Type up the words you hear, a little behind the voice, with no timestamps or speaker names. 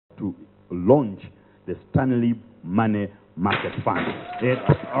launch the Stanlib Money Market Fund.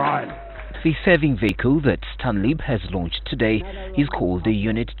 All right. The saving vehicle that Stanlib has launched today is called a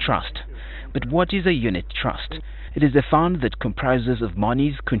unit trust. But what is a unit trust? It is a fund that comprises of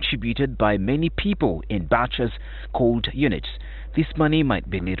monies contributed by many people in batches called units. This money might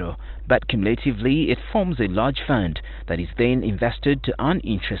be little, but cumulatively it forms a large fund that is then invested to earn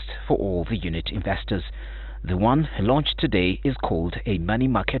interest for all the unit investors. The one launched today is called a money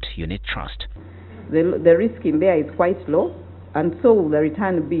market unit trust. The risk in there is quite low, and so will the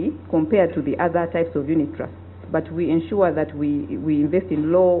return be compared to the other types of unit trusts. But we ensure that we invest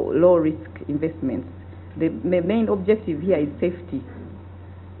in low risk investments. The main objective here is safety.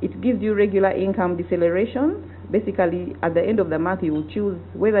 It gives you regular income decelerations. Basically, at the end of the month, you will choose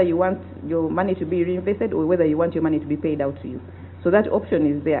whether you want your money to be reinvested or whether you want your money to be paid out to you. So that option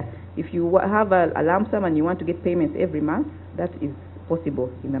is there. If you have a lump sum and you want to get payments every month, that is possible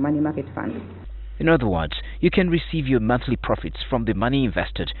in the money market fund. In other words, you can receive your monthly profits from the money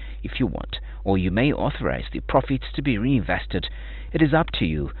invested if you want, or you may authorize the profits to be reinvested. It is up to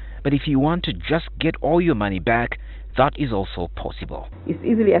you, but if you want to just get all your money back, that is also possible. It's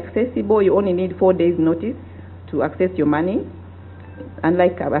easily accessible. You only need 4 days notice to access your money,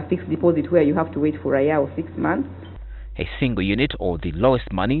 unlike a fixed deposit where you have to wait for a year or 6 months. A single unit, or the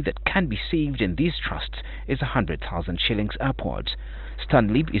lowest money that can be saved in these trusts, is 100,000 shillings upwards.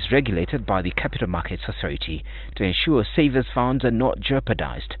 Stanlib is regulated by the Capital Markets Authority to ensure savers' funds are not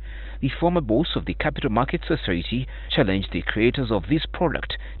jeopardized. The former boss of the Capital Markets Authority challenged the creators of this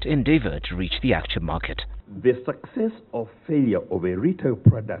product to endeavor to reach the actual market. The success or failure of a retail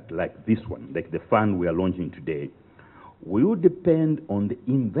product like this one, like the fund we are launching today, will depend on the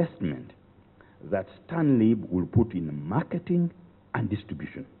investment that Stanlib will put in marketing and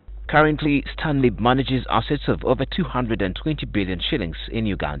distribution. Currently, Stanlib manages assets of over 220 billion shillings in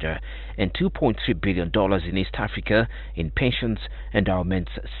Uganda and $2.3 billion in East Africa in pensions,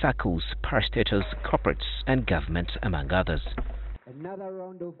 endowments, circles, parastatals, corporates and governments, among others. Another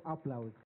round of applause.